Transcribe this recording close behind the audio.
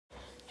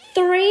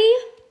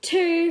3,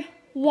 2,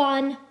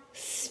 1,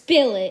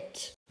 spill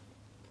it.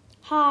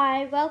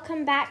 Hi,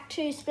 welcome back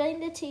to Spilling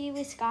the Tea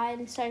with Sky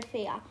and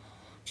Sophia.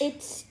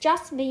 It's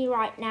just me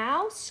right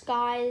now.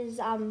 Sky's,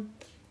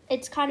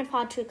 it's kind of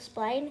hard to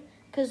explain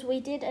because we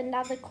did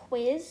another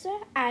quiz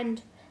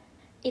and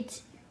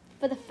it's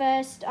for the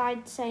first,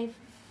 I'd say,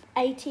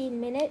 18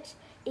 minutes.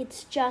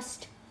 It's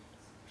just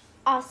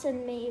us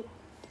and me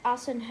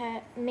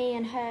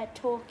and her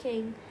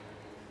talking,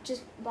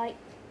 just like,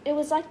 it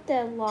was like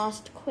the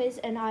last quiz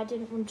and I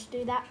didn't want to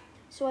do that.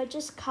 So I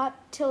just cut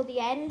till the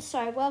end.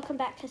 So welcome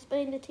back to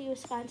Spilling the Tea with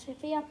Sky and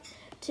Sophia.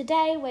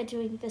 Today we're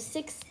doing the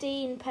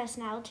 16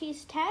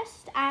 personalities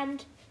test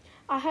and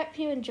I hope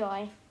you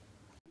enjoy.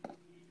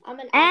 I'm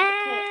an advocate.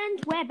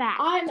 And we're back.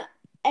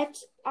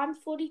 I'm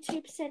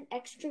 42%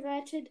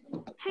 extroverted.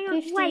 Hang on,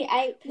 58%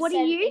 wait. What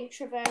are you?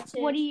 introverted.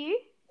 What are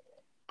you?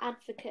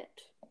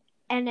 Advocate.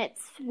 And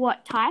it's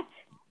what type?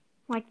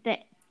 Like the...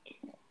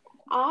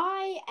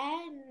 INFJT.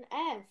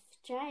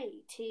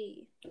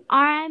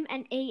 I'm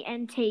an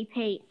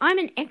ENTP. I'm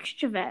an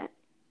extrovert.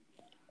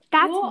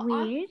 That's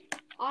weird.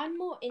 I'm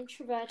more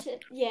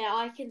introverted. Yeah,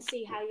 I can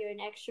see how you're an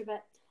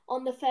extrovert.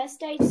 On the first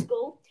day of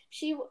school,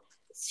 she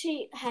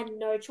had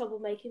no trouble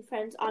making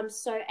friends. I'm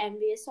so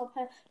envious of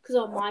her because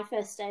on my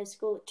first day of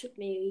school, it took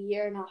me a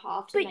year and a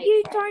half to make friends. But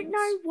you don't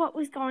know what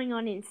was going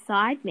on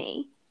inside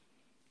me.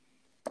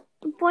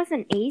 It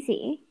wasn't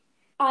easy.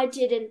 I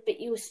didn't,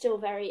 but you were still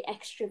very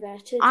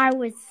extroverted. I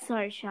was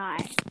so shy.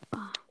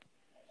 Oh.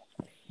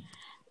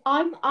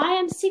 I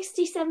am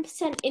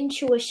 67%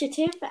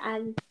 intuitive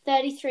and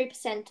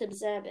 33%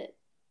 observant.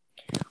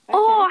 Okay.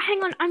 Oh,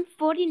 hang on. I'm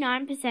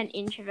 49%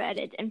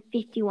 introverted and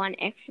 51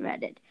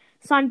 extroverted.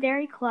 So I'm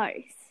very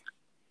close.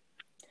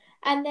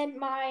 And then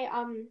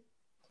I'm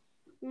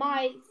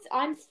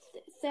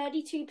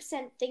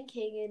 32%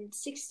 thinking and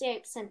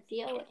 68%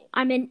 feeling.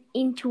 I'm an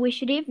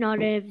intuitive,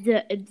 not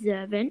an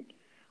observant.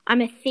 I'm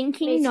a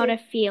thinking, not a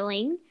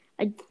feeling.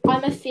 I'm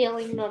a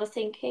feeling, not a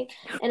thinking.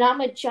 And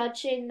I'm a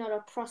judging, not a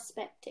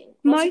prospecting.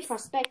 What's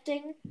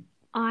prospecting?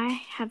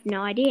 I have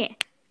no idea.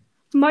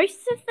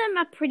 Most of them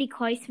are pretty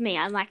close to me.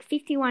 I'm like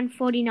 51,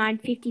 49,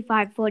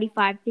 55,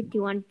 45,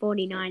 51,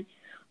 49.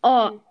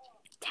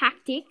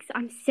 Tactics,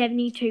 I'm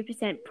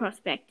 72%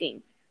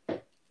 prospecting.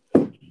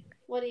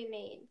 What do you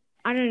mean?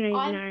 I don't even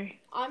know.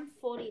 I'm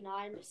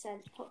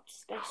 49%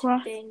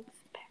 prospecting.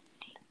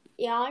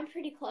 Yeah, I'm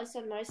pretty close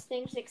on most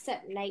things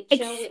except nature.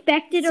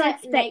 Expected or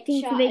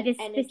expecting to be the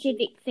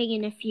specific thing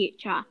in the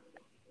future.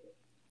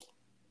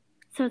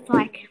 So it's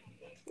like...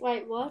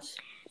 Wait, what?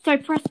 So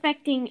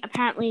prospecting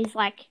apparently is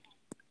like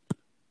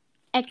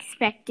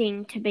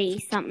expecting to be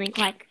something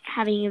like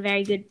having a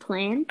very good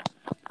plan.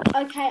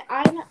 Okay,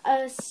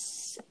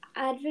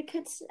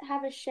 advocates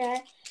have a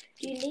shared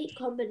unique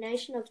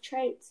combination of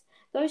traits.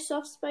 Though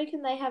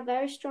soft-spoken, they have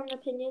very strong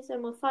opinions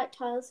and will fight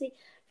tirelessly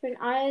for an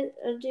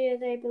idea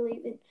they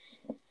believe in.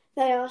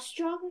 They are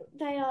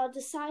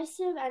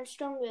decisive and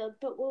strong-willed,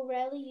 but will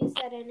rarely use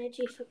that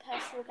energy for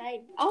personal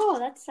gain. Oh,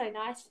 that's so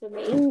nice for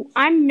me.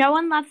 No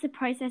one loves the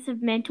process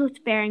of mental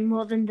sparing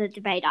more than the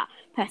debater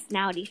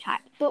personality type.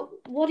 But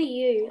what are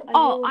you?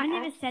 I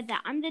never said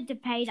that. I'm the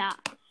debater.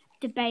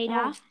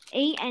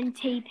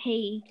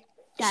 ENTP.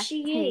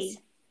 She is.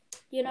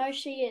 You know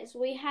she is.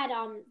 We had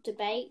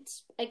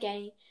debates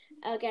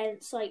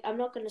against, like, I'm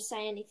not going to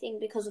say anything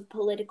because of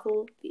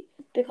political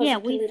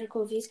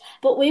views,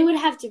 but we would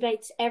have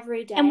debates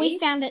every day, and we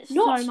found it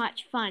so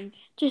much fun.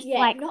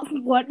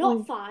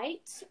 Not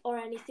fights or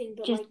anything,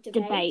 but just like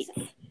debates.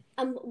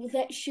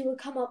 That she would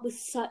come up with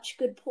such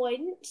good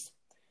points.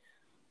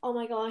 Oh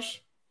my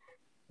gosh.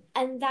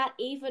 And that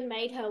even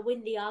made her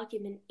win the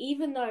argument,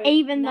 even though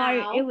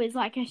it was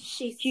like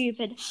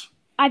stupid.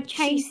 I've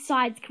changed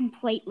sides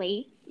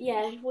completely.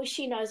 Yeah, well,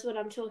 she knows what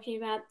I'm talking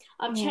about.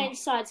 I've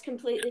changed sides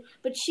completely,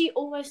 but she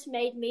almost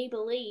made me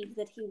believe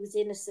that he was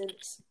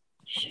innocent.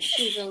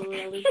 She's a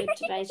really good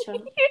debater. You're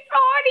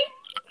naughty.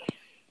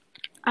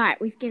 Alright,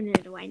 we've given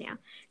it away now.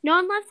 No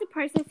one loves the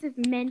process of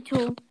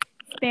mental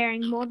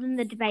sparing more than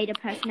the debater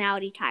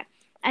personality type,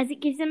 as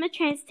it gives them a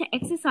chance to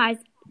exercise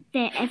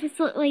their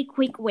effortlessly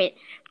quick wit,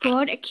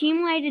 broad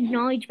accumulated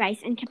knowledge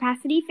base, and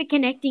capacity for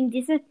connecting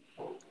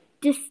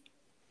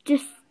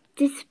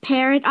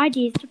disparate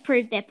ideas to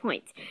prove their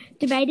points.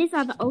 Debaters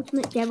are the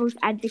ultimate devil's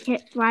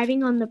advocate,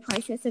 thriving on the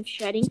process of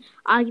shredding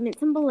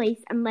arguments and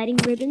beliefs and letting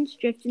ribbons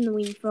drift in the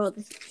wind for all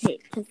to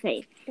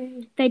see.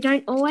 They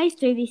don't always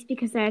do this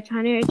because they are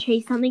trying to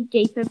achieve something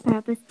deeper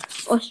purpose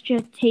or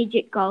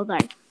strategic goal,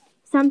 though.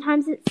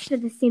 Sometimes it's for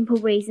the simple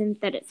reason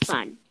that it's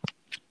fun.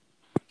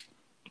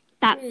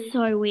 That's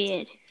so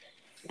weird.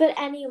 But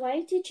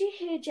anyway, did you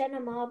hear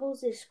Jenna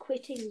Marbles is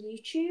quitting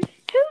YouTube?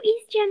 Who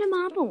is Jenna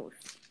Marbles?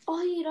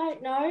 Oh, you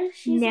don't know?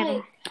 She's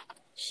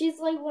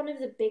like one of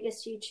the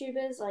biggest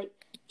YouTubers, like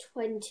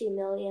 20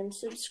 million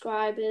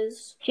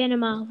subscribers. Jenna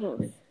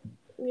Marbles.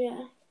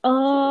 Yeah.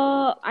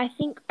 Oh, I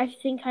think I've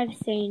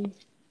seen.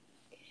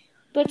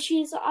 But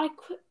she's quitting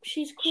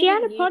She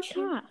had a YouTube.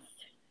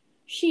 podcast.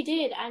 She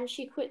did, and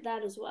she quit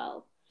that as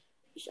well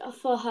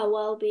for her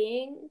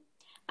well-being.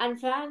 And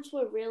fans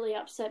were really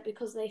upset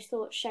because they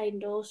thought Shane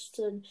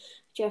Dawson,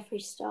 Jeffree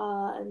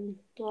Star, and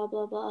blah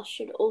blah blah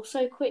should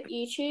also quit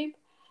YouTube.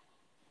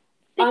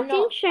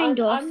 Shane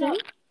Dawson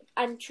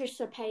and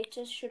Trisha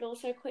Paytas should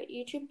also quit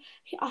YouTube.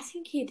 I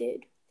think he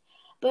did,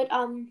 but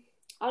I'm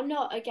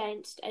not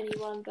against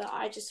anyone, but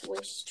I just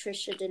wish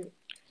Trisha didn't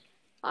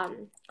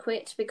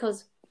quit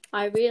because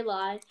I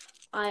realised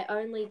I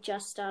only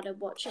just started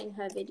watching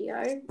her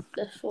video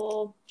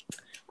before.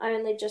 I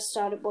only just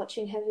started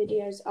watching her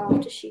videos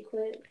after she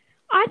quit.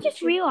 I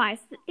just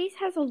realised that this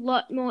has a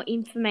lot more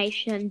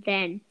information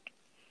than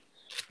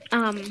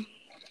the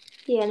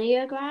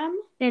Enneagram.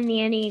 Than the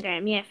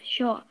Enneagram, yeah, for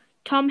sure.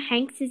 Tom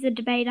Hanks is a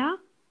debater.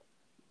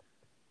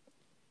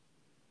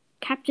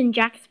 Captain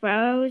Jack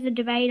Sparrow is a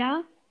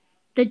debater.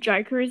 The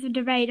Joker is a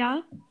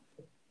debater.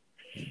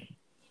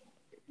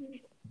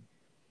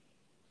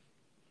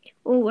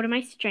 Oh, what are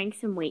my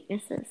strengths and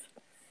weaknesses?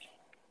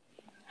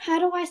 How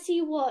do I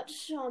see what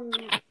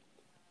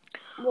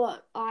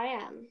I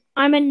am?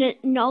 I'm a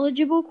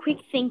knowledgeable, quick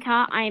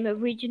thinker. I am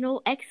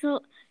original,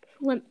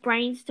 excellent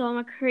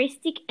brainstormer,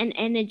 charismatic and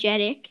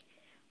energetic.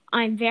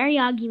 I'm very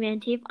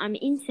argumentative. I'm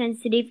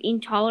insensitive,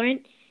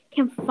 intolerant,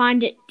 can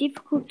find it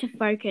difficult to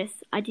focus.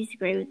 I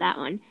disagree with that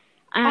one.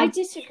 I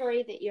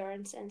disagree that you're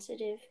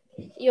insensitive.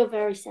 You're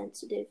very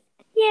sensitive.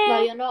 Yeah.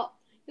 No, you're not.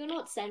 You're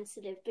not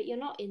sensitive, but you're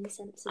not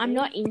insensitive. I'm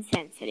not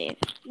insensitive.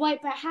 Wait,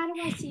 but how do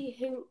I see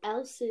who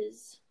else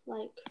is,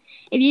 like...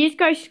 If you just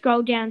go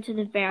scroll down to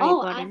the very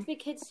bottom.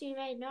 Advocates you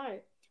may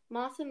know.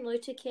 Martin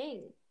Luther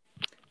King.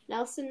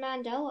 Nelson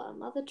Mandela.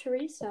 Mother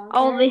Teresa.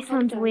 Oh, this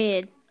one's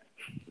weird.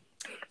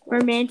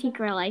 Romantic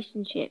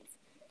relationships.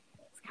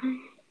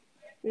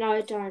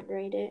 No, don't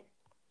read it.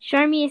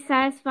 Show me a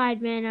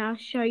satisfied man, I'll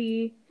show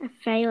you a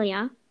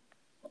failure.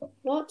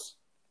 What?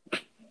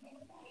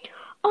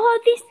 Oh,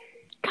 this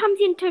comes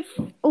into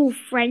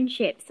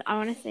friendships. I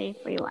want to see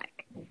if we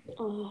like.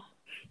 Oh,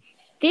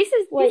 this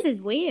is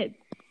weird.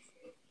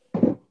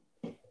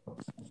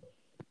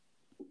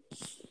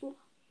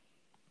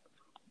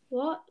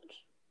 What?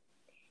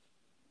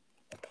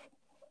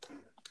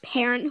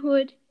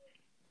 Parenthood.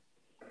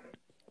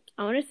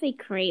 I want to see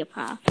career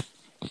path.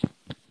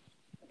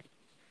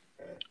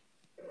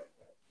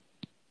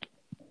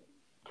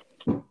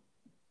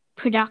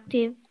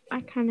 Productive.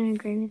 I kind of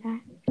agree with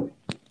that.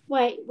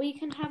 Wait, we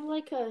can have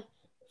like a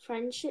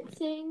friendship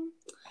thing.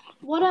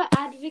 What are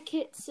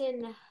advocates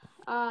in?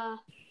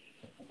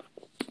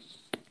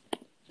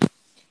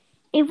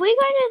 If we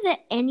go to the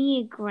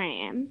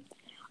Enneagram,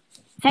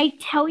 they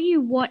tell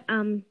you what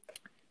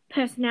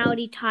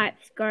personality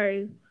types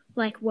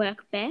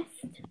work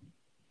best.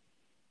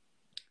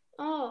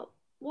 Oh,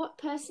 what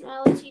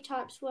personality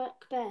types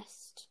work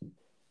best?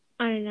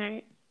 I don't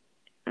know.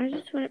 I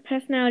just want a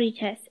personality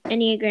test,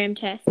 Enneagram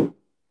test.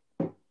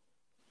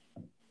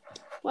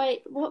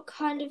 Wait, what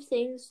kind of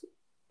things?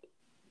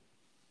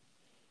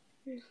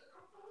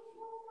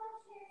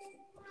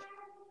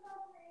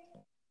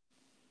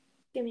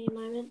 Give me a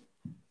moment.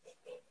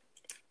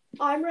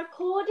 I'm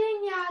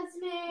recording,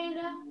 Yasmin.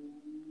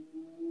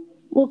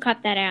 We'll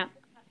cut that out.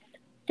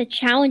 The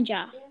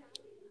Challenger.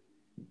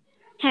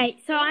 Hey,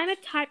 so I'm a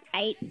type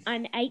 8.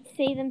 I'm 8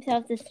 see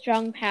themselves as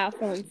strong,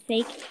 powerful, and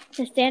seek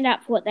to stand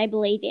up for what they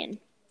believe in.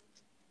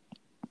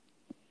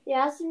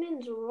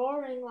 Yasmin's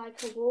roaring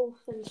like a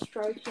wolf and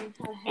stroking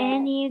her hair.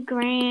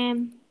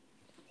 Enneagram.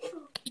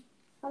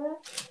 Hello?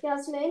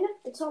 Yasmin,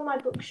 it's on my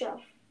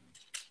bookshelf.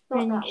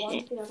 Not that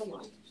one, the other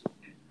one.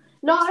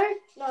 No,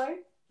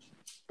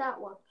 that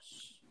one.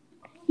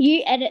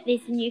 You edit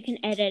this and you can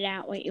edit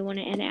out what you want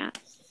to edit out.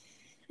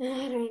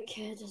 I don't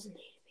care, it doesn't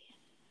need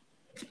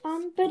to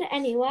be. But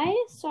anyway,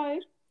 so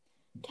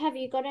have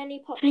you got any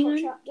pop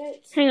culture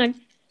updates? Hang on.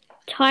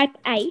 Type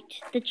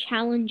 8, the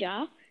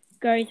Challenger,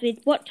 goes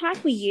with, what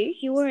type were you?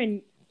 You were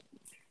an...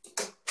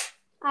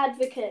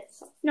 Advocate.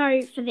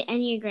 No, for the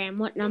Enneagram,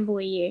 what number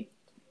were you?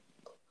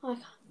 I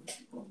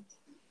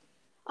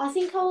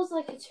think I was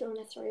like a 2 and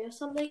a 3 or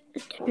something. A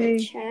 2.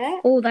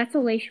 Check. Oh, that's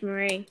Alicia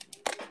Marie.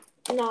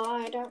 No,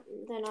 I don't.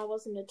 Then I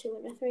wasn't a 2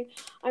 and a 3.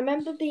 I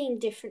remember being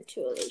different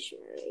to Alicia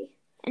Marie.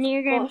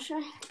 Enneagram.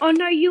 Oh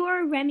no, you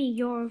were a Remy.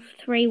 You're a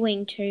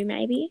 3-wing too,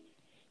 maybe.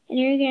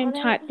 Enneagram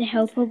type the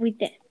helper with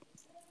the...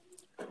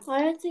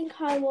 I don't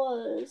think I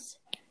was.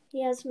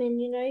 Yasmin,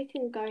 you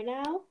can go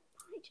now.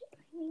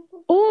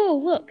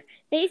 Oh, look.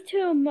 These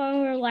two are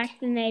more alike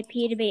than they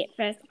appear to be at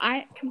first.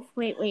 I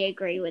completely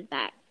agree with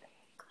that.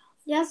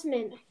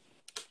 Yasmin.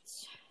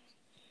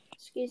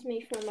 Excuse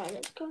me for a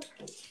moment.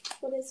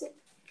 What is it?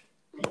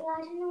 I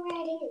don't know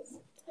where it is.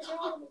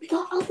 The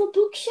other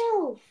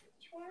bookshelf.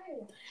 Which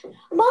one?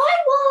 My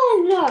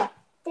one!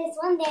 There's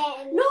one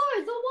there. No,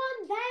 the one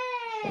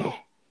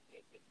there!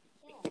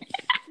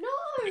 No,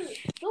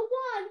 the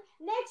one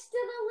next to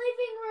the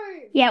living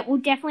room. Yeah, we'll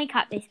definitely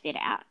cut this bit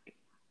out.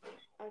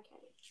 Okay.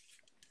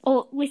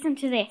 Or listen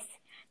to this.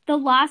 The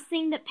last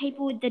thing that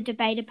people with the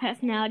debater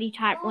personality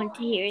type want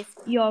to hear is,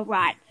 you're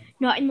right.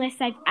 Not unless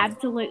they've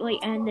absolutely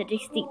earned the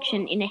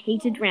distinction in a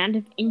heated round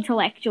of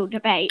intellectual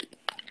debate.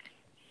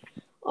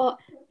 Oh,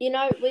 You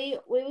know, we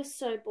were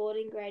so bored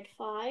in grade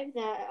 5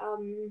 that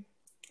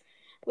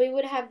we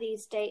would have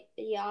these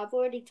Yeah, I've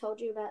already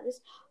told you about this.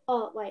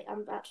 Oh wait,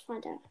 I'm about to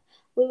find out.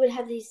 We would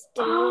have these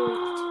daily.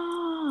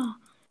 Oh.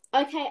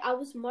 Okay, I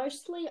was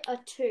mostly a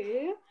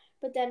 2,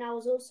 but then I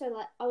was also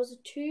I was a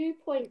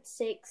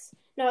 2.6.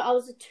 No, I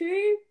was a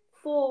 2,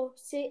 4,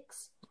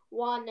 6,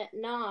 1,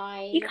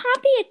 9. You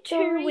can't be a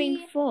 3.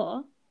 wing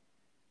 4.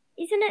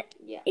 Isn't it?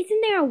 Yeah.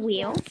 Isn't there a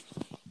wheel?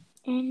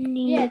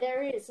 Yeah,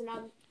 there is, and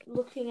I'm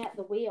looking at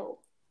the wheel.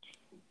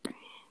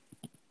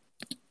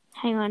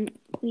 Hang on,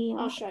 wheel.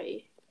 I'll show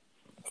you.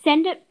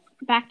 Send it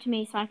back to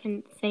me so I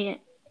can see it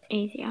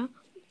easier.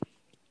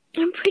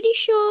 I'm pretty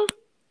sure.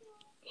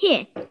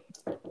 Here.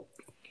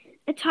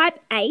 A type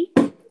 8.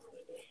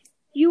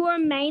 You were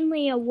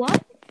mainly a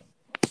what?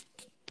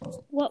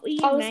 What were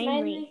you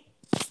mainly?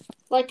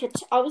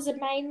 I was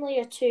mainly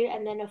a 2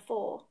 and then a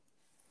 4.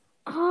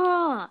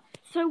 Oh,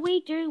 so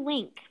we do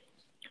link.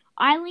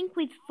 I link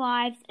with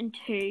 5s and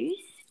 2s,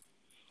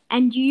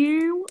 and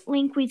you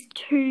link with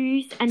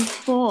 2s and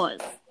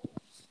 4s.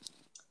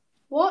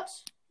 What?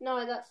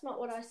 No, that's not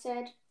what I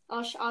said.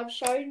 I've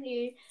shown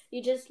you.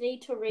 You just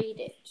need to read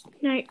it.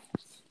 No,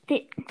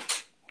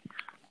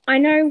 I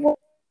know what.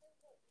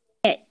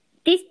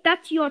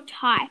 That's your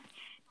type,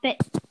 but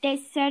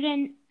there's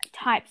certain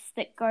types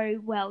that go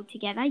well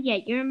together. Yeah,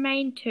 you're a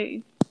main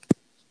 2.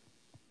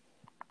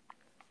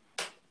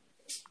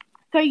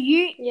 So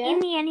in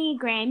the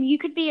Enneagram, you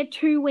could be a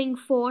 2-wing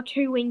 4,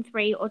 2-wing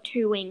 3, or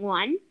 2-wing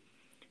 1,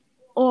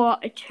 or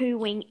a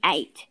 2-wing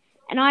 8.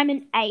 And I'm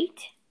an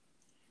 8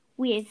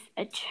 with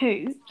a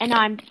 2, and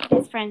I'm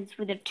best friends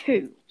with a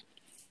 2.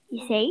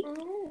 You see?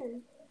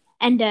 Oh.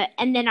 And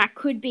then I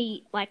could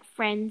be like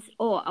friends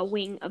or a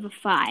wing of a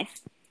 5.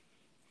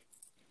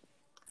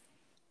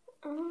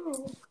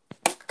 Oh.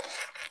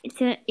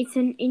 It's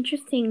an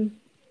interesting.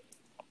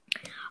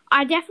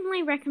 I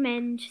definitely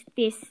recommend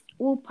this.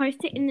 We'll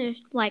post it in the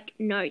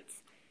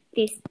notes.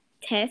 This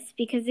test,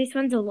 because this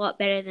one's a lot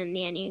better than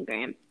the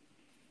Enneagram.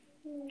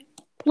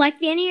 Like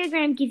the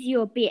Enneagram gives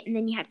you a bit and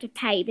then you have to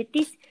pay, but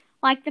this,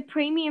 like the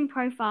premium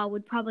profile,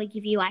 would probably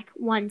give you like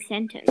 1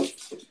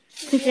 sentence,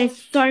 because there's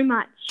so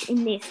much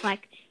in this,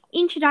 like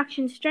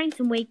introduction, strengths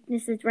and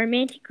weaknesses,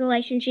 romantic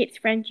relationships,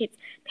 friendships,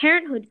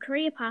 parenthood,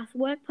 career path,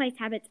 workplace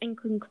habits, and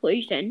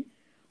conclusion,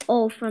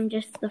 all from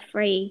just the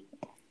free.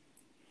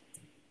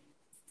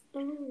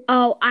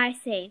 Oh, I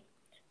see.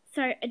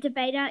 So a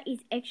debater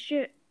is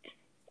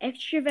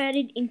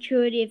extroverted,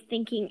 intuitive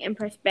thinking, and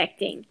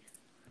prospecting.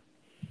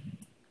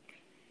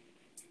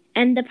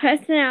 And the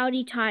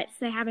personality types,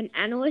 they have an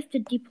analyst, a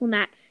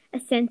diplomat, a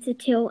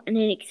sensitive, and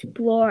an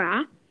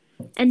explorer.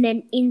 And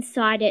then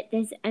inside it,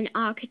 there's an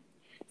architect.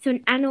 So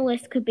an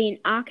analyst could be an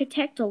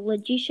architect, a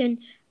logician,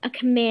 a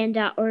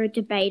commander, or a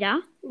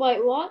debater.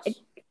 Wait, what?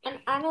 An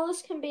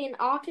analyst can be an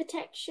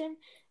architecture,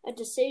 a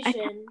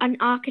decision. An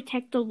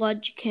architect, a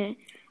logician,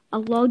 a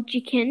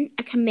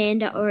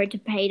commander, or a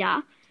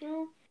debater.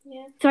 Yeah.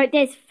 So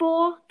there's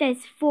four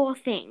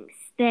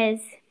things.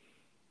 There's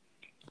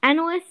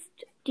analysts,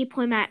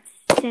 diplomats,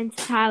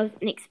 sensitiles,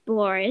 and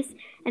explorers.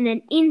 And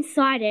then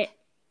inside it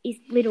is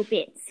little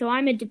bits. So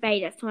I'm a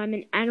debater. So I'm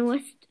an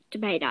analyst,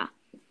 debater.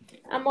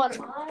 And what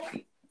am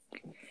I?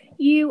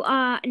 You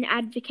are an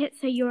advocate,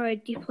 so you're a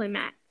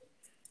diplomat.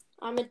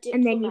 I'm a diplomat.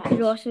 And then you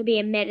could also be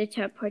a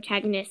mediator,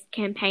 protagonist,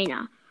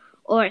 campaigner.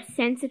 Or a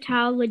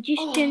sensitile,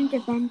 logician,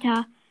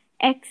 defender,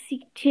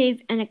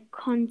 executive, and a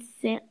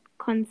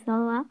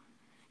consular.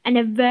 And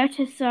a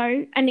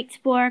virtuoso, an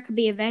explorer could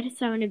be a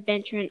virtuoso, an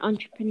adventurer, an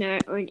entrepreneur,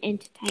 or an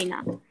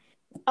entertainer.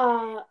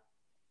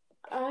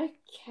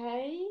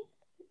 Okay.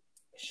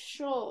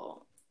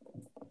 Sure.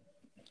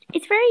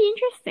 It's very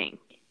interesting.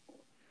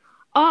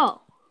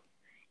 Oh,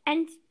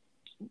 and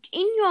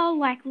in your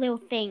little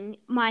thing,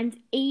 mine's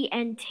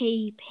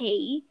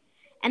ENTP,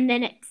 and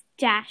then it's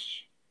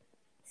dash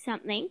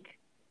something.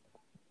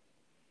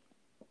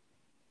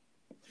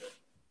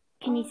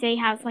 Can you see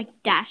how it's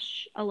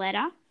dash a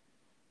letter?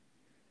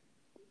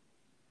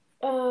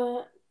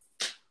 No.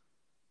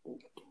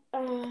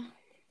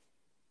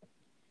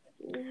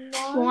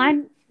 Well,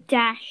 I'm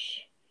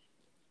dash.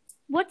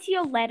 What's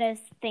your letters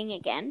thing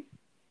again?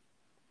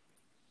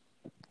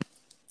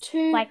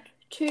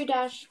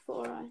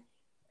 2-4.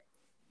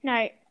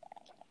 No.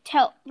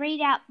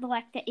 Read out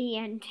the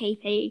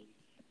ENTP.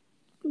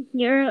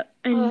 You're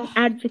an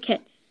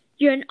advocate.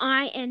 You're an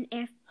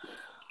INFJ,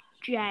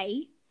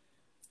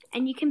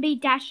 and you can be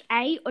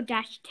 -A or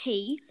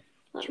 -T,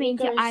 which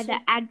means you're either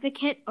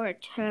advocate or a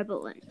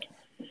turbulent.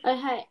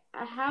 Okay,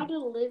 how to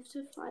live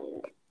to fight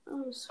it.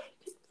 I'm so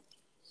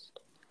confused.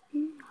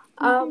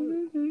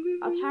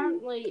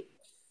 Apparently,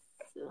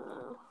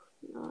 no.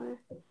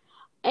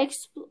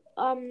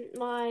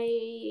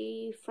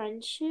 My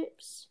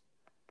friendships.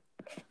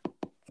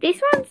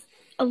 This one's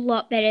a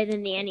lot better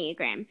than the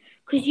Enneagram,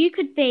 because you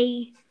could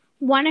be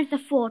one of the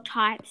 4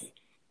 types,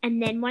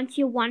 and then once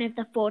you're one of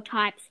the 4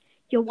 types,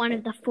 you're one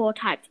of the 4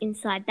 types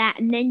inside that,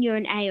 and then you're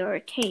an A or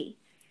a T.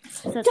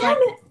 So it's Damn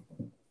it!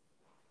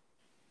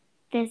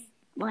 there's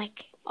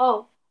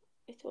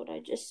I thought I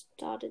just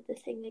started the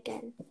thing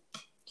again.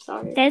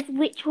 Sorry. There's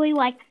literally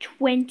like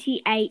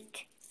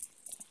 28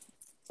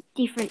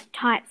 different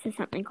types or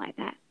something like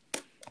that.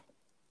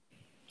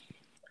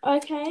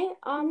 Okay.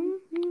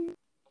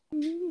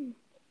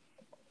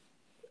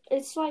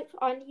 It's like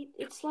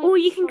Or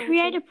you can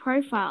create a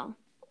profile.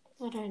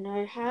 I don't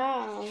know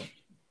how.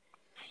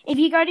 If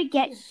you go to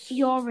get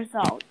your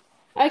results.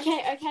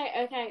 Okay.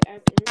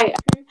 Open.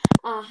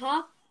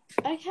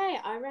 Okay,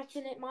 I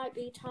reckon it might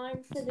be time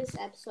for this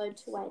episode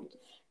to end.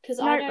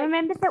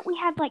 Remember that we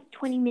had like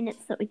 20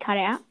 minutes that we cut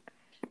out?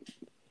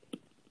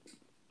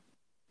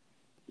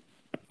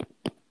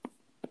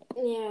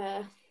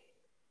 Yeah.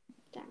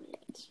 Damn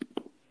it.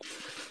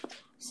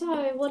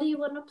 So, what do you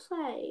want to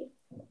play?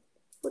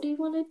 What do you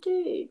want to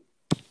do?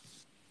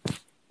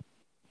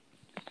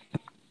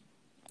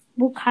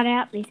 We'll cut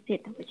out this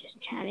bit that we're just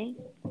chatting.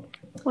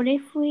 What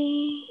if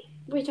we...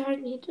 We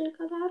don't need to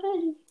cut out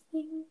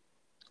anything.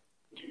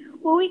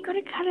 Well, we got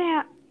to cut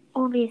out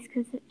all this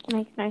because it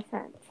makes no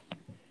sense.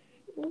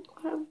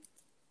 Okay.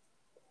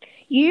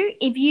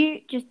 If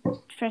you, just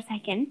for a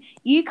second,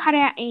 you cut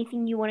out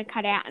anything you want to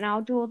cut out and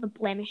I'll do all the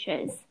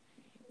blemishes.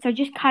 So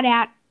just cut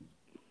out,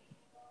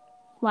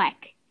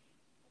 like,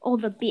 all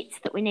the bits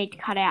that we need to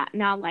cut out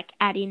and I'll, like,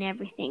 add in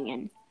everything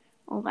and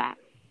all that.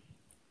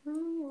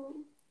 Oh.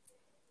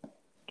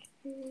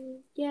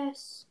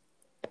 Yes.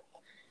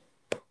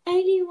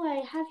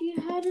 Anyway, have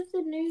you heard of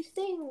the new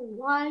thing,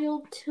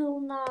 Wild Till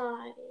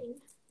 9?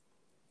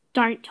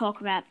 Don't talk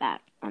about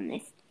that on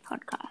this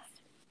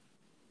podcast.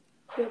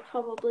 You're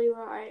probably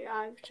right.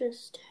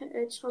 It's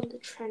on the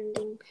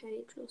trending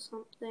page or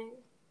something.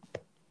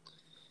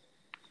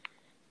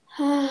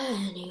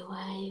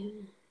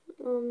 Anyway,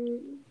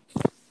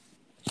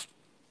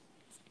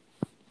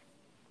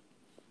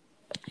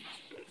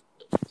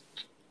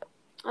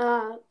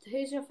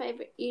 who's your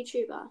favorite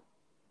YouTuber?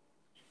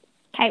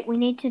 Kate, we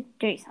need to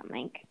do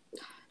something.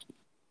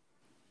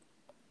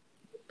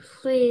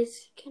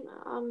 Please,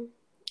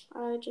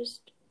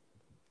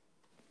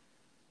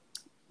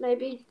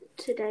 maybe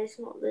today's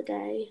not the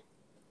day.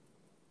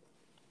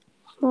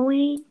 Well, we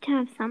need to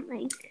have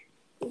something.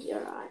 You're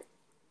right.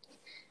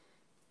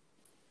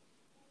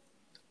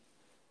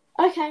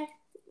 Okay,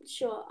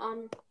 sure.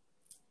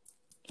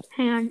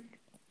 Hang on.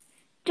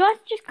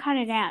 Let's just cut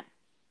it out.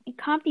 It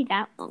can't be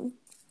that long.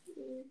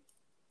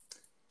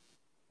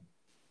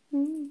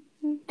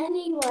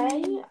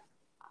 Anyway,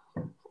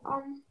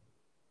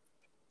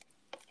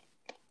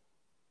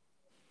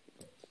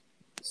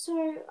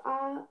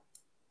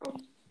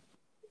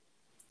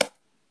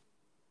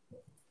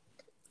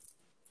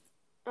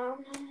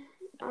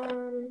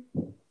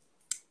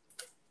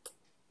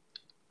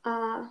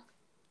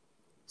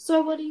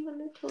 so what do you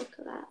want to talk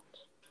about?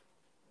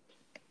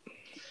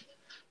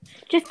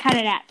 Just cut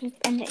it out. Just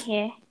end it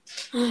here.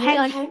 Hang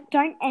on.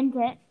 Don't end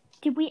it.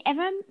 Did we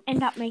ever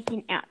end up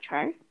making an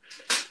outro?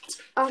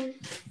 I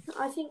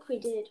think we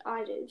did.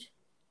 I did.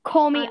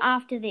 Call me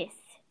after this.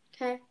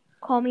 Okay.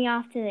 Call me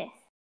after this.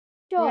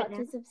 Sure Right now.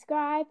 to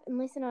subscribe and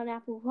listen on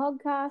Apple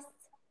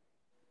Podcasts,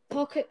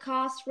 Pocket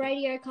Cast,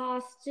 Radio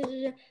Cast,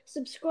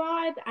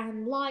 subscribe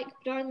and like,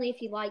 but only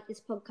if you like this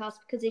podcast,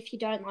 because if you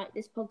don't like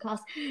this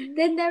podcast,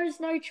 then there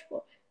is no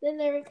trouble. Then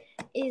there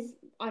is,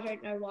 I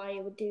don't know why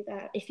you would do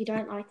that. If you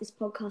don't like this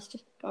podcast,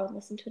 just go and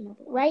listen to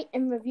another one. rate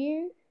and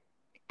review,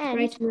 and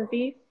Rate and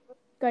review.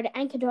 go to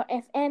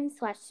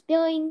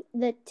anchor.fm/spilling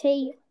the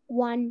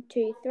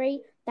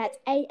T123. That's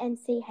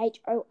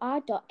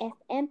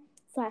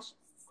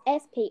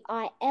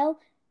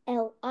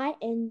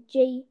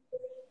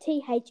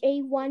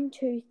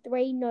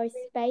anchor.fm/SPILLINGTHE123, no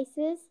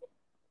spaces.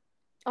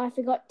 I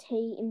forgot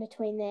T in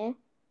between there.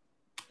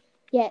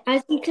 Yeah.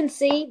 As you can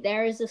see,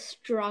 there is a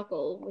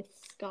struggle with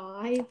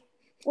Sky.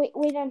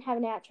 We don't have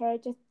an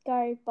outro. Just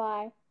go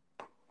bye.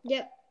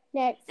 Yep.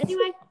 Next.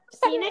 Anyway,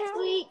 see you next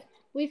week.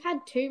 We've had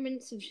 2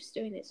 minutes of just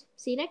doing this.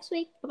 See you next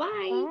week.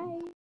 Bye-bye.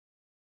 Bye.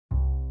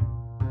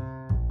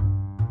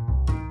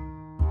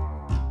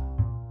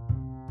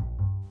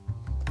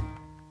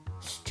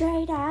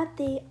 Straight out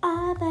the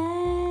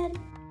oven.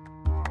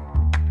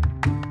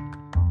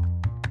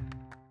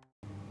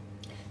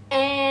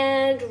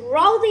 And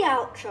roll the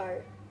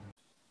outro.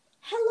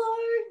 Hello.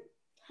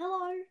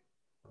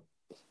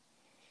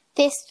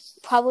 This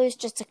probably was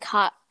just a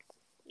cut.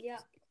 Yeah.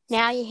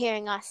 Now you're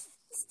hearing us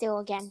still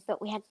again,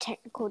 but we had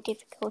technical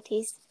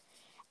difficulties.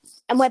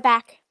 And we're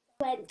back.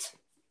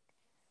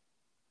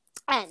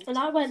 And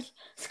I went,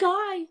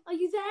 Sky, are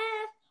you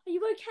there? Are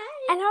you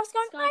okay? I was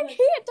going, Sky I'm went,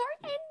 here,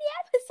 don't end the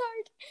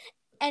episode.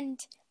 And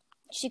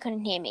she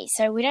couldn't hear me,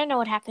 so we don't know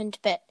what happened,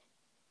 but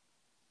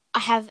I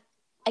have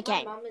a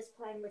game. My mum is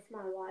playing with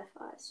my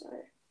Wi-Fi, so...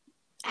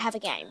 I have a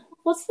game.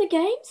 What's the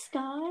game,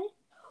 Sky?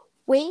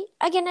 We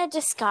are going to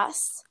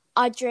discuss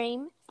our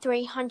dream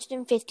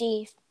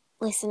 350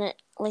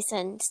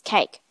 listens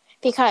cake,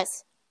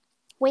 because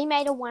we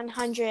made a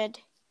 100.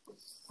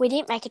 We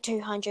didn't make a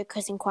 200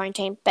 because in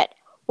quarantine, but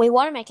we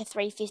want to make a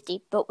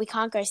 350, but we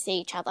can't go see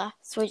each other,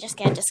 so we're just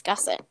going to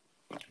discuss it.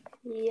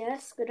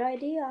 Yes, good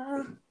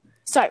idea.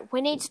 So,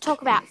 we need to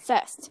talk about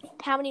first,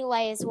 how many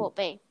layers will it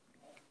be?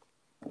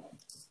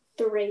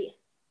 3.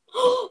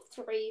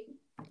 3.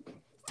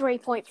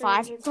 3.5.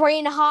 300.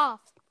 3.5.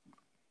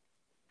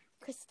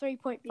 Because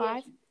 3.5.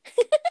 Yeah.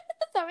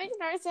 That makes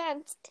no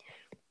sense.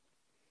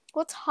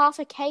 What's half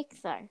a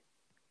cake, though?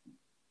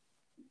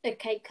 A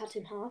cake cut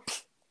in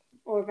half.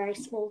 Or a very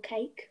small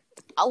cake.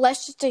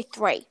 Let's just do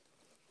 3.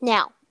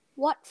 Now,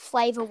 what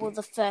flavour will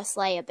the first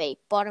layer be?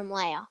 Bottom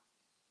layer.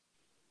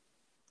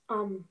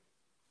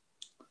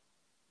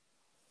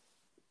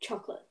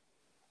 Chocolate.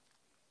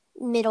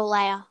 Middle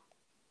layer.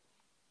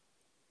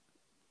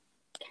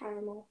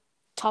 Caramel.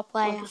 Top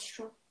layer. Like a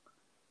straw.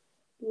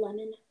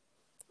 Lemon.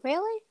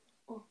 Really?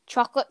 Oh.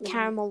 Chocolate,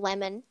 caramel,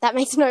 lemon. That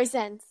makes no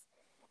sense.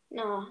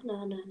 No.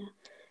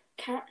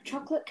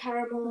 Chocolate,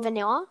 caramel.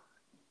 Vanilla?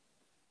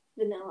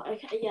 Vanilla.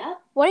 Okay, yeah.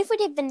 What if we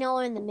did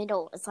vanilla in the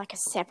middle as like a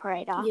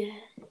separator? Yeah.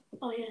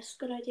 Oh, yes,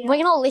 good idea. We're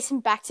going to listen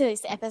back to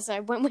this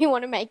episode when we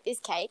want to make this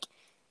cake.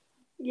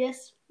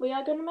 Yes, we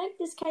are going to make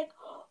this cake.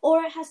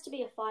 Or it has to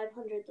be a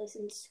 500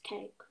 listens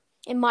cake.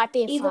 It might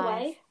be a Either 5.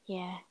 way.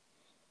 Yeah.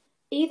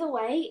 Either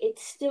way,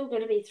 it's still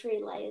going to be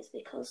 3 layers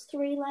because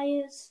 3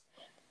 layers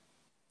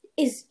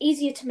is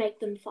easier to make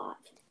than 5.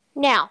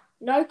 Now,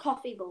 No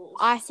coffee balls.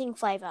 icing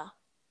flavour.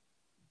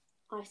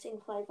 Icing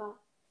flavour.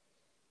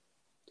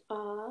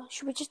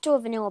 Should we just do a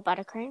vanilla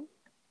buttercream?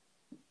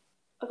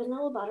 A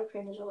vanilla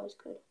buttercream is always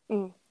good.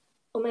 Mm.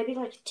 Or maybe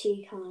like a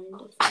tea kind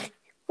of thing.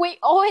 We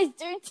always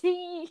do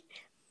tea.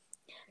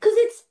 Because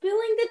it's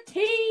spilling the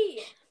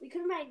tea. We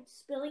could have made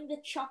spilling the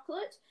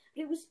chocolate,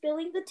 but it was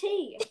spilling the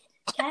tea.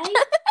 Okay?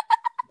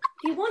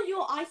 If you want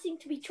your icing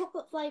to be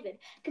chocolate flavoured,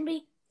 it can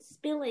be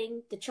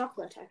spilling the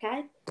chocolate,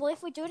 okay? Well,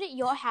 if we do it at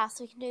your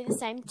house, we can do the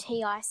same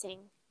tea icing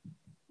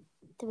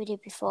that we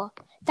did before.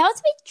 That was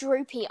a bit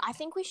droopy. I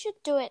think we should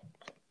do it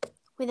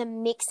with a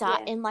mixer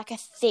in like a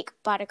thick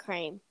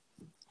buttercream.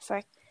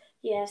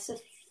 Yes, a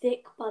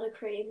thick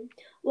buttercream.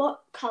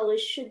 What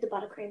colours should the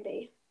buttercream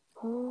be?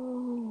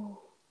 Oh.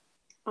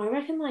 I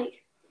reckon,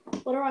 like,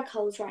 what are our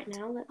colours right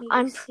now? Let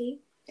me see.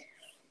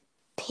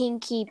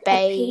 Pinky A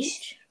beige.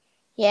 peach.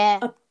 Yeah.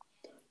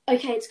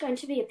 Okay, it's going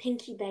to be a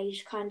pinky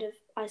beige kind of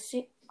ice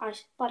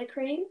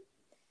buttercream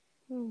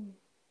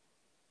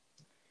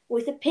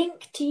with a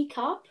pink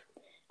teacup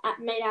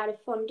made out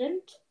of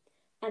fondant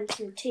and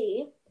some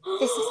tea.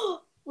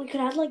 We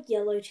could add like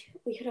yellow tea.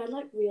 We could add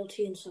like real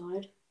tea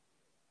inside.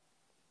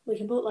 We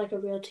can put like a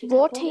real tea.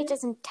 Raw tea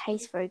doesn't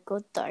taste very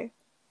good though.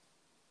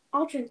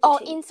 I'll drink the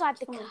tea. Inside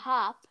the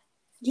cup.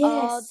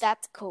 Yes. Oh,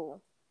 that's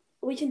cool.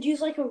 We can use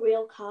like a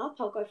real cup.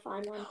 I'll go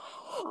find one.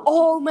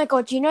 Oh my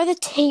god, do you know the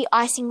tea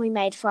icing we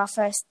made for our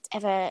first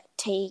ever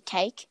tea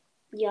cake?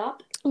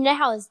 Yup. You know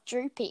how it's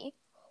droopy?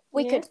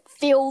 We could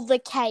fill the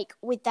cake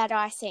with that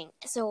icing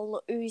so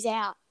it'll ooze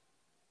out.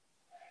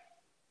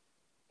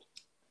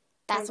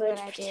 That's I'm a going good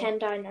to idea.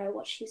 pretend I know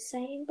what she's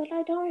saying, but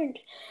I don't.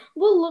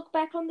 We'll look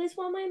back on this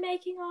while we're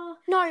making our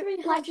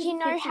like you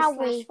know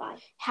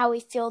how we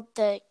filled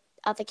the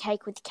other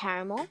cake with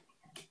caramel?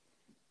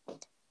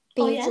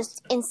 But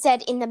just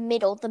instead in the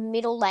middle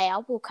layer,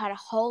 we'll cut a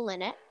hole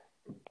in it,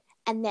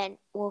 and then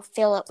we'll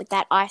fill it with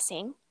that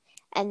icing,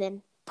 and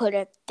then put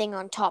a thing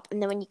on top,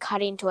 and then when you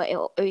cut into it,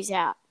 it'll ooze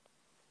out.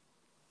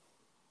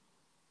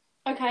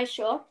 Okay,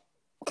 sure.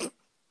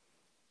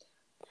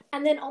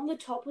 And then on the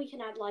top, we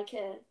can add like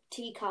a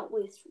teacup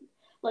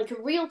like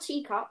a real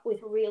teacup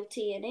with real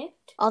tea in it.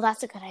 Oh,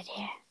 that's a good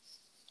idea.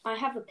 I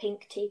have a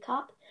pink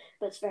teacup,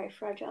 but it's very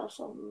fragile,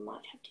 so I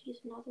might have to use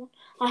another one.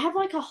 I have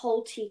like a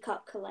whole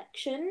teacup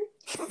collection.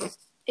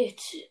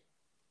 It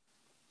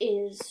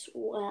is,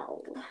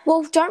 well,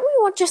 don't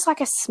we want just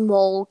like a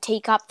small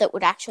teacup that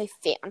would actually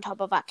fit on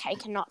top of our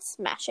cake and not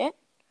smash it?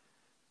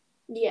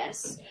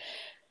 Yes.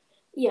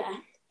 Yeah.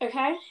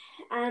 Okay.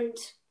 And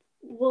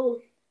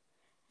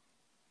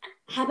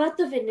how about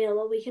the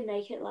vanilla? We can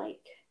make it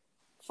like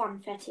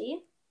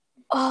funfetti.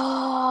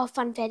 Oh,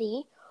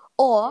 funfetti.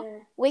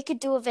 Or we could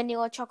do a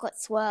vanilla chocolate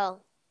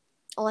swirl.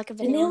 Or like a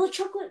vanilla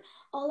chocolate?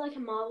 Or like a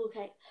marble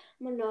cake.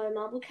 Well, no,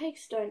 marble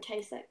cakes don't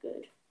taste that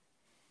good.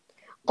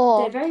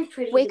 Or they're very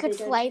pretty. We could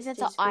flavour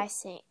the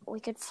icing. We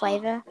could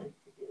flavour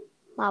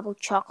marble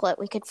chocolate.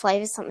 We could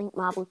flavour something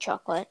marble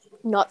chocolate.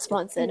 Not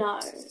sponsored.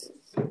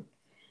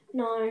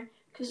 No,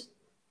 because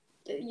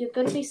you're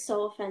going to be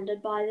so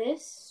offended by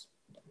this.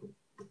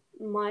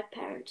 My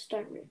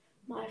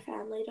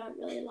family don't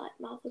really like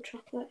marble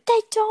chocolate.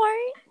 They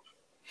don't?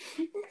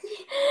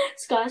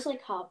 Sky's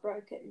like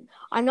heartbroken.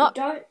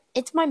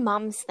 It's my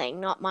mum's thing,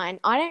 not mine.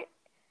 I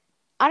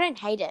don't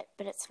hate it,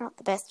 but it's not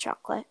the best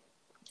chocolate.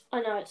 I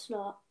know it's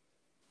not.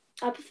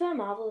 I prefer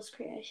Marvelous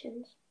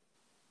Creations.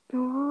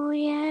 Oh,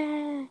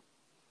 yeah.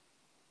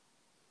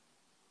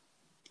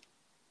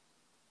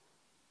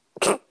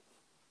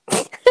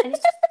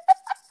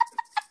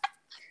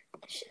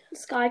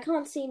 Sky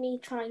can't see me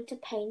trying to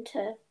paint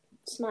a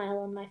smile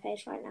on my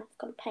face right now. I've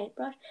got a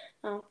paintbrush.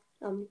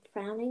 I'm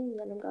frowning,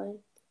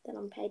 then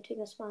I'm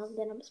painting a smile,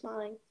 then I'm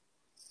smiling.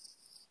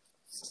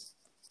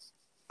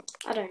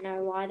 I don't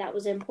know why that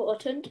was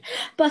important,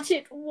 but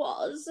it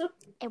was.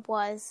 It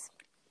was.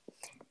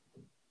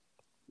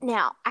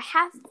 Now, I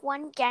have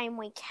one game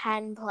we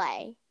can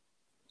play.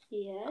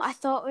 Yes. I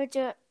thought we'd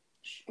do it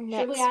next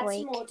Should we add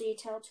week. some more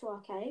detail to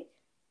our cake?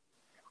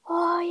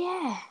 Oh,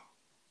 yeah.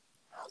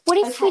 What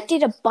if we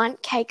did a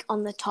bundt cake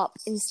on the top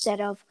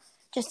instead of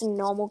just a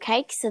normal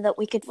cake so that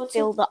we could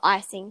fill the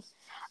icing?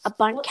 A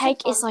bundt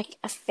cake is like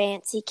a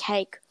fancy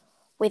cake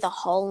with a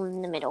hole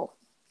in the middle.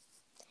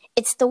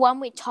 It's the one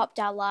we topped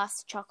our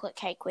last chocolate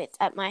cake with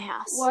at my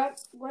house.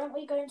 Weren't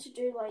we going to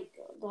do like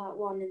that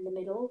one in the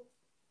middle?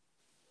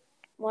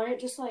 Why don't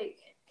just like...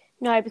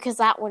 No, because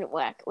that wouldn't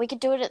work. We could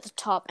do it at the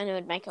top and it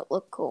would make it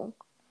look cool.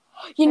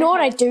 You know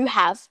what I do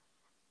have?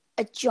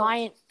 A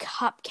giant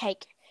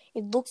cupcake.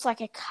 It looks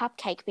like a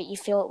cupcake, but you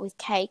fill it with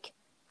cake.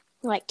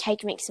 Like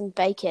cake mix and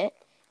bake it.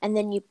 And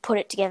then you put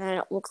it together and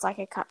it looks like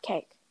a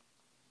cupcake.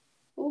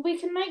 Well, we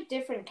can make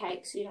different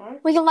cakes, you know?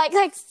 We can make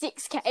like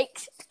 6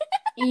 cakes.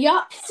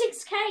 Yup,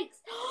 6 cakes!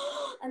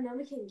 And then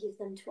we can give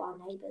them to our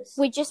neighbours.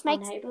 We just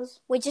make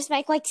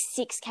like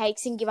 6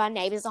 cakes and give our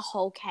neighbours a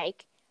whole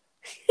cake.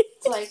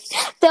 Like,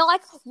 they're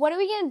like, what are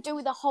we going to do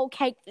with a whole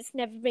cake that's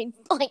never been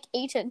like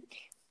eaten?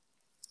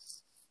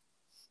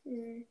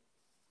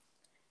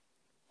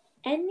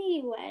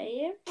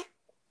 Anyway. Do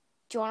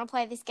you want to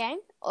play this game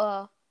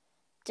or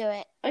do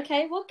it?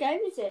 Okay, what game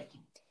is it?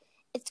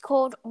 It's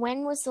called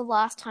When Was the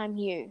Last Time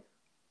You?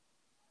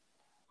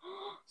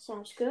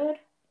 Sounds good.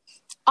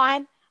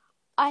 I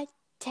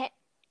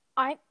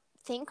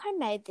think I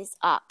made this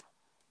up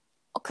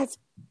because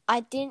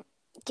I didn't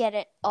get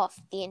it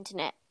off the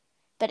internet,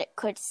 but it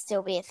could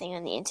still be a thing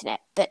on the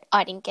internet, but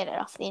I didn't get it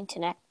off the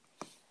internet.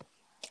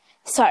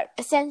 So,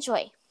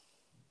 essentially,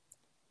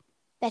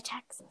 they're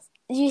taxes.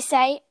 You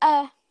say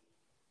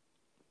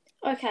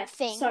Okay,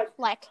 thing so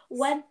like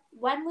when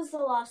was the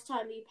last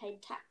time you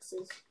paid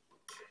taxes?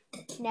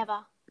 never.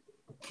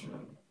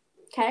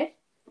 Okay.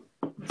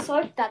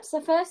 So that's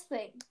the first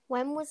thing.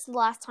 When was the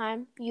last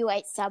time you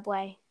ate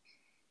Subway?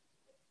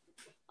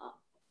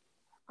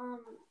 A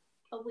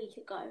week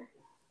ago.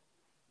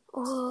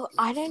 Oh,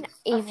 I don't A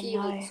even few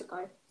know. weeks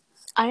ago.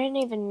 I don't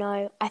even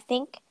know.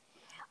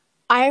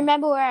 I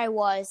remember where I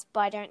was, but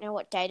I don't know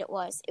what date it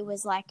was. It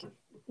was like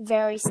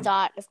very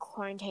start of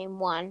quarantine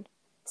 1.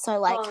 So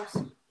like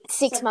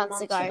 6 months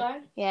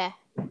ago. Yeah.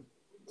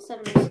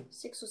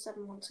 6 or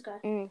 7 months ago.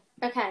 Mm.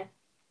 Okay.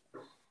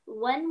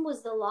 When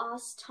was the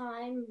last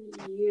time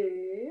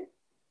you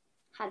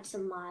had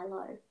some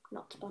Milo?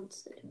 Not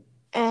sponsored.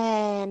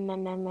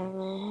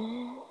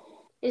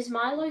 Is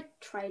Milo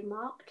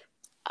trademarked?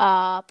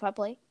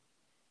 Probably.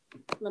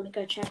 Let me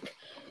go check.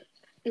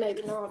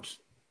 Maybe not.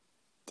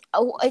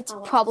 Oh, it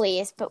probably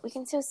is, but we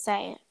can still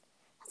say it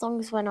as long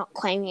as we're not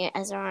claiming it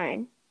as our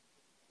own.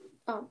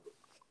 Oh,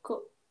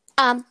 cool.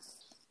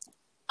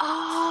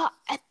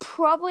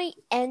 Probably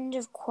end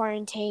of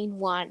quarantine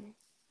 1.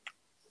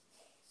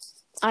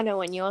 I know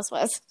when yours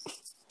was.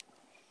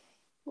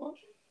 What?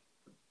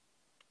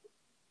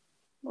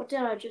 What did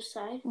I just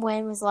say?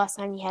 When was the last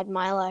time you had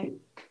Milo?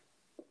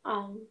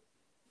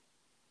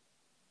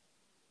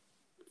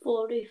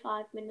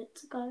 45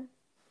 minutes ago.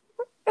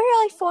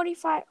 Really,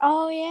 45?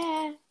 Oh,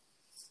 yeah.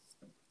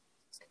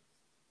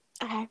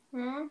 Okay.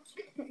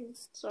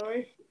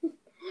 Sorry.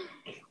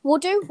 We'll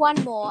do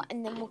one more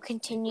and then we'll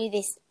continue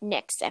this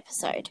next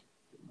episode.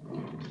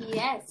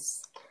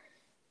 Yes.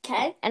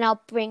 Okay. And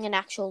I'll bring an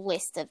actual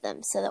list of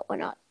them so that we're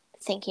not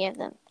thinking of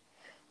them.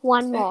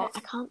 One more. Okay. I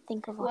can't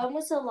think of one. When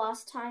was the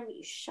last time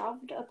you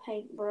shoved a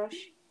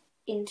paintbrush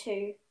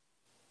into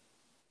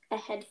a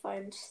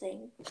headphones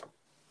thing?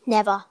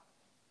 Never.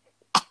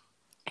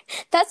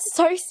 That's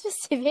so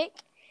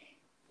specific.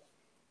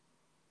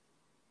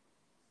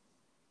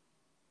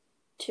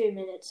 2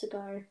 minutes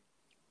ago.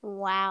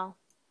 Wow.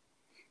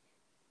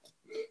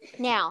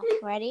 Now,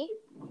 ready?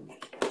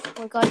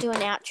 We've got to do an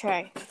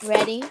outro.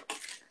 Ready?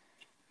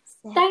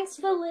 Thanks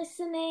for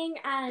listening,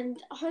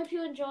 and I hope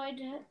you enjoyed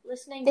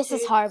listening. This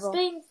is horrible.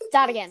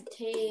 Start again.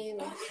 Tea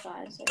with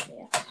Sky and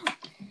Sophia.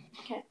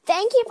 Okay.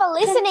 Thank you for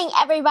listening,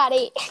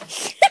 everybody.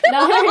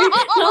 No.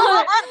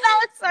 That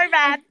was so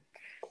bad.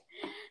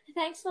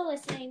 Thanks for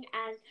listening,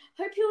 and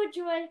hope you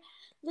enjoyed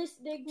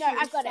listening to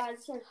I've got Sky it. and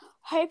Sophia.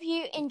 Hope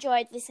you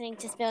enjoyed listening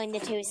to Spilling the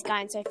Tea with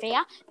Sky and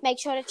Sophia. Make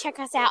sure to check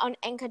us out on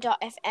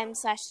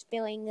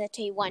anchor.fm/spillingthe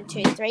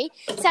tea123.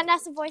 Send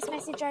us a voice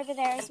message over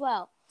there as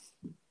well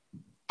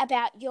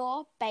about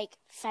your bake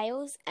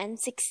fails and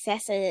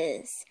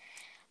successes.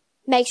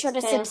 Make sure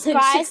to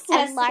subscribe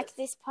and like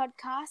this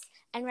podcast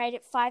and rate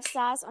it 5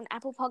 stars on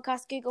Apple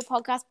Podcasts, Google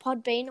Podcasts,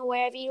 Podbean, or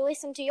wherever you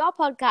listen to your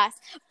podcast.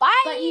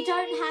 Bye! But you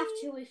don't have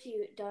to if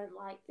you don't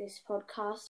like this podcast.